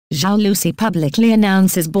Zhao Lusi publicly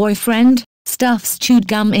announces boyfriend stuffs chewed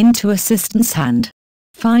gum into assistant's hand.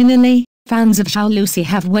 Finally, fans of Zhao Lusi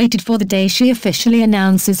have waited for the day she officially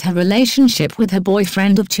announces her relationship with her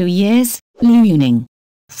boyfriend of 2 years, Liu Yuning.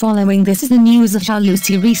 Following this is the news of Zhao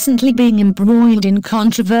Lusi recently being embroiled in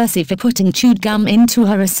controversy for putting chewed gum into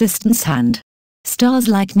her assistant's hand. Stars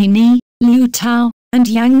like Nini, Liu Tao, and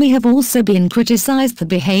Yang Mi have also been criticized for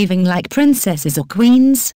behaving like princesses or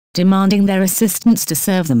queens, demanding their assistants to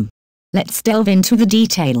serve them. Let's delve into the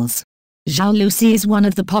details. Zhao Lusi is one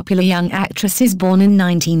of the popular young actresses born in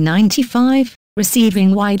 1995,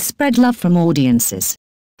 receiving widespread love from audiences.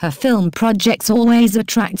 Her film projects always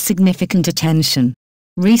attract significant attention.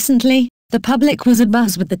 Recently, the public was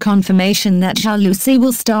abuzz with the confirmation that Zhao Lusi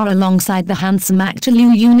will star alongside the handsome actor Liu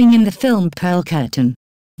Yuning in the film Pearl Curtain.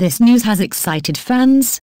 This news has excited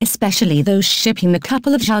fans, especially those shipping the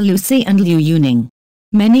couple of Zhao Lusi and Liu Yuning.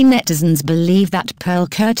 Many netizens believe that Pearl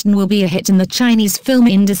Curtain will be a hit in the Chinese film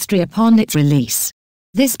industry upon its release.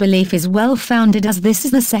 This belief is well-founded as this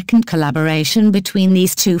is the second collaboration between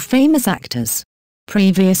these two famous actors.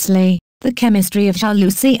 Previously, the chemistry of Zhao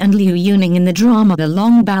Lusi and Liu Yuning in the drama The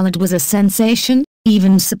Long Ballad was a sensation,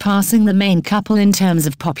 even surpassing the main couple in terms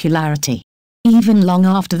of popularity. Even long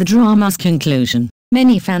after the drama's conclusion,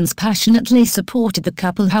 many fans passionately supported the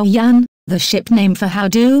couple Hao Yan, the ship name for How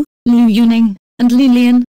Do, Liu Yuning, and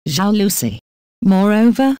Lilian, Zhao Lusi.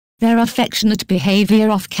 Moreover, their affectionate behavior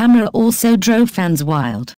off-camera also drove fans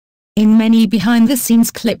wild. In many behind-the-scenes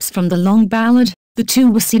clips from The Long Ballad, the two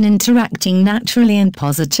were seen interacting naturally and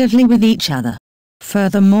positively with each other.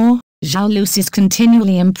 Furthermore, Zhao Lusi's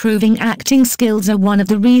continually improving acting skills are one of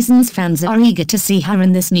the reasons fans are eager to see her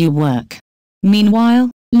in this new work. Meanwhile,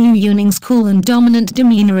 Liu Yuning's cool and dominant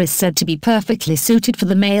demeanor is said to be perfectly suited for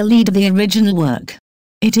the male lead of the original work.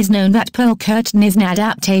 It is known that Pearl Curtain is an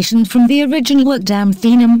adaptation from the original work Dam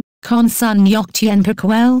Thenum, Con Sun Yok Tien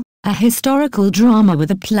Prequel, a historical drama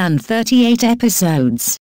with a planned 38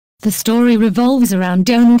 episodes. The story revolves around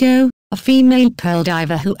Dongo, a female pearl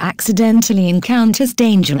diver who accidentally encounters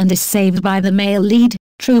danger and is saved by the male lead,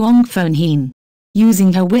 Truong Phon Hien.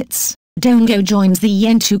 Using her wits, Dongo joins the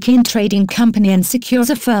Yentukin Trading Company and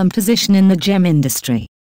secures a firm position in the gem industry.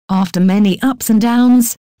 After many ups and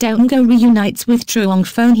downs, Dongo reunites with Truong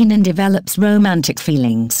Phon Hien and develops romantic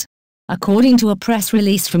feelings. According to a press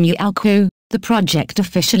release from Yaoku, the project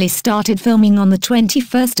officially started filming on the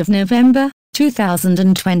 21st of November,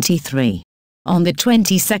 2023. On the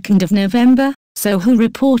 22nd of November, Sohu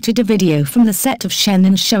reported a video from the set of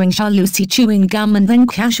Shenan showing Zhao Lusi chewing gum and then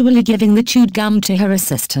casually giving the chewed gum to her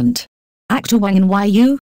assistant. Actor Wang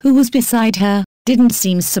Yu, who was beside her, didn't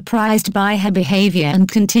seem surprised by her behavior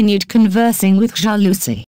and continued conversing with Zhao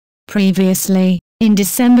Lusi. Previously, in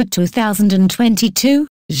December 2022,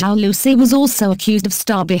 Zhao Lusi was also accused of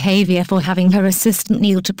star behavior for having her assistant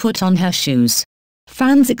kneel to put on her shoes.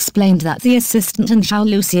 Fans explained that the assistant and Zhao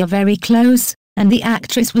Lusi are very close, and the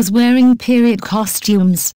actress was wearing period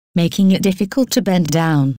costumes, making it difficult to bend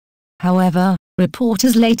down. However,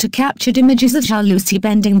 reporters later captured images of Zhao Lusi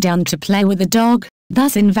bending down to play with a dog,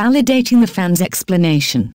 thus invalidating the fans'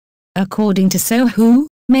 explanation. According to Sohu,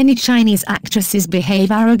 many Chinese actresses behave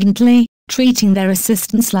arrogantly, treating their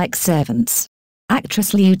assistants like servants.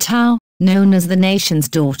 Actress Liu Tao, known as the nation's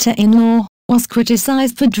daughter-in-law, was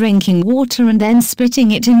criticized for drinking water and then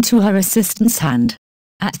spitting it into her assistant's hand.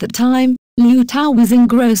 At the time, Liu Tao was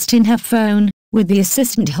engrossed in her phone, with the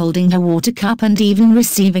assistant holding her water cup and even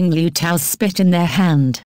receiving Liu Tao's spit in their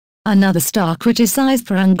hand. Another star criticized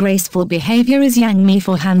for ungraceful behavior is Yang Mi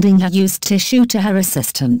for handing her used tissue to her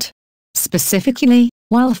assistant. Specifically,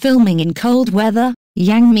 while filming in cold weather,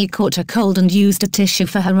 Yang Mi caught a cold and used a tissue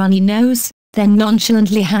for her runny nose, then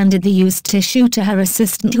nonchalantly handed the used tissue to her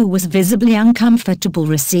assistant who was visibly uncomfortable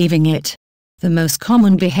receiving it. The most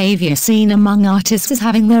common behavior seen among artists is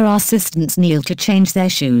having their assistants kneel to change their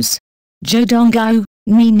shoes. Zhou Donggao,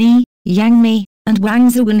 Nini, Yang Mi, and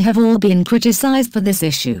Wang Zuwen have all been criticized for this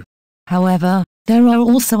issue. However, there are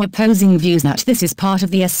also opposing views that this is part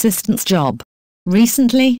of the assistant's job.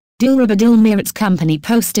 Recently, Dilraba Dilmirat's company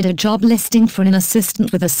posted a job listing for an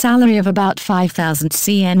assistant with a salary of about 5,000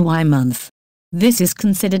 CNY a month. This is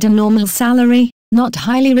considered a normal salary, not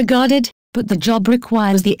highly regarded, but the job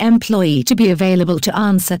requires the employee to be available to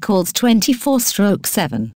answer calls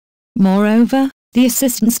 24/7. Moreover, the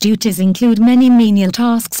assistant's duties include many menial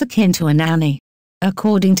tasks akin to a nanny.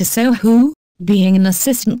 According to Sohu, being an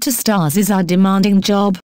assistant to stars is a demanding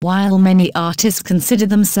job, while many artists consider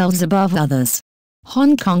themselves above others.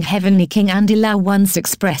 Hong Kong Heavenly King Andy Lau once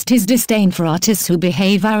expressed his disdain for artists who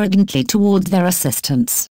behave arrogantly towards their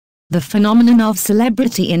assistants. The phenomenon of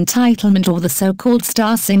celebrity entitlement, or the so-called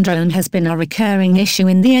star syndrome, has been a recurring issue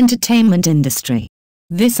in the entertainment industry.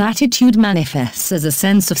 This attitude manifests as a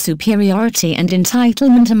sense of superiority and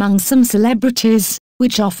entitlement among some celebrities,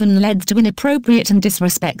 which often leads to inappropriate and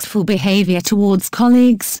disrespectful behavior towards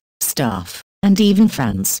colleagues, staff, and even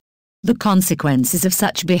fans. The consequences of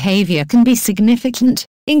such behavior can be significant,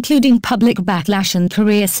 including public backlash and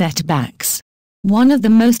career setbacks. One of the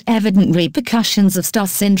most evident repercussions of star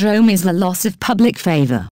syndrome is the loss of public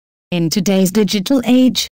favor. In today's digital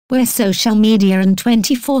age, where social media and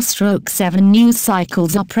 24/7 news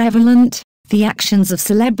cycles are prevalent, the actions of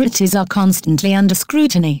celebrities are constantly under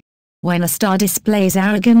scrutiny. When a star displays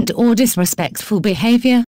arrogant or disrespectful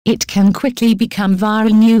behavior, it can quickly become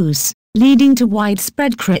viral news, leading to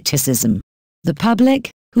widespread criticism. The public,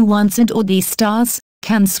 who once adored these stars,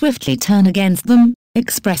 can swiftly turn against them,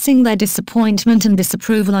 expressing their disappointment and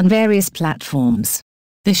disapproval on various platforms.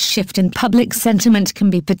 This shift in public sentiment can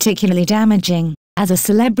be particularly damaging, as a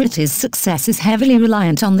celebrity's success is heavily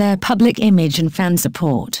reliant on their public image and fan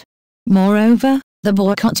support. Moreover, the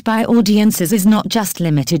boycott by audiences is not just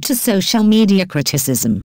limited to social media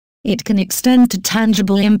criticism. It can extend to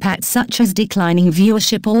tangible impacts such as declining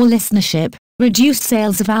viewership or listenership, reduced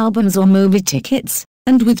sales of albums or movie tickets,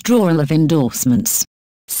 and withdrawal of endorsements.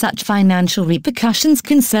 Such financial repercussions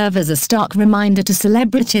can serve as a stark reminder to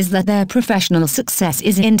celebrities that their professional success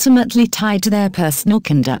is intimately tied to their personal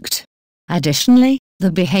conduct. Additionally, the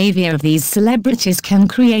behavior of these celebrities can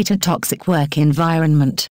create a toxic work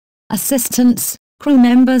environment. Assistants, crew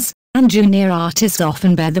members, and junior artists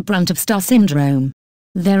often bear the brunt of star syndrome.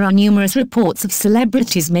 There are numerous reports of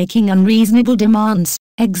celebrities making unreasonable demands,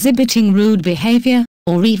 exhibiting rude behavior,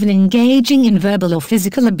 or even engaging in verbal or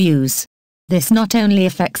physical abuse. This not only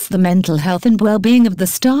affects the mental health and well-being of the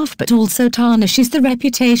staff but also tarnishes the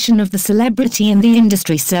reputation of the celebrity in the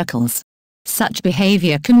industry circles. Such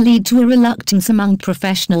behavior can lead to a reluctance among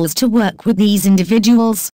professionals to work with these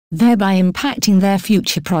individuals, thereby impacting their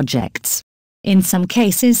future projects. In some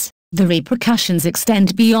cases, the repercussions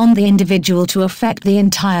extend beyond the individual to affect the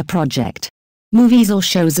entire project. Movies or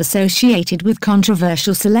shows associated with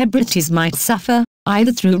controversial celebrities might suffer,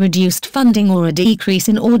 either through reduced funding or a decrease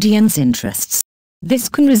in audience interests. This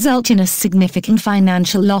can result in a significant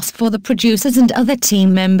financial loss for the producers and other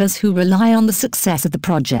team members who rely on the success of the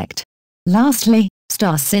project. Lastly,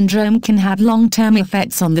 star syndrome can have long-term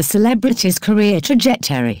effects on the celebrity's career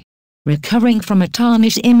trajectory. Recovering from a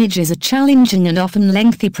tarnished image is a challenging and often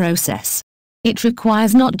lengthy process. It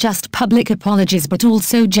requires not just public apologies but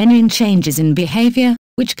also genuine changes in behavior,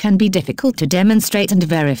 which can be difficult to demonstrate and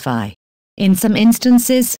verify. In some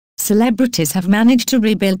instances, celebrities have managed to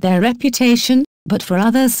rebuild their reputation, but for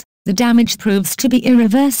others, the damage proves to be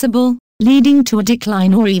irreversible, leading to a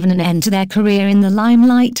decline or even an end to their career in the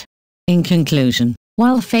limelight. In conclusion,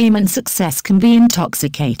 while fame and success can be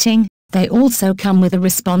intoxicating, they also come with a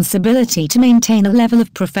responsibility to maintain a level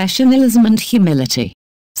of professionalism and humility.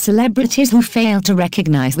 Celebrities who fail to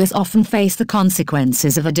recognize this often face the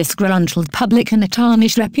consequences of a disgruntled public and a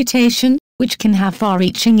tarnished reputation, which can have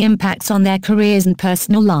far-reaching impacts on their careers and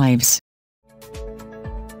personal lives.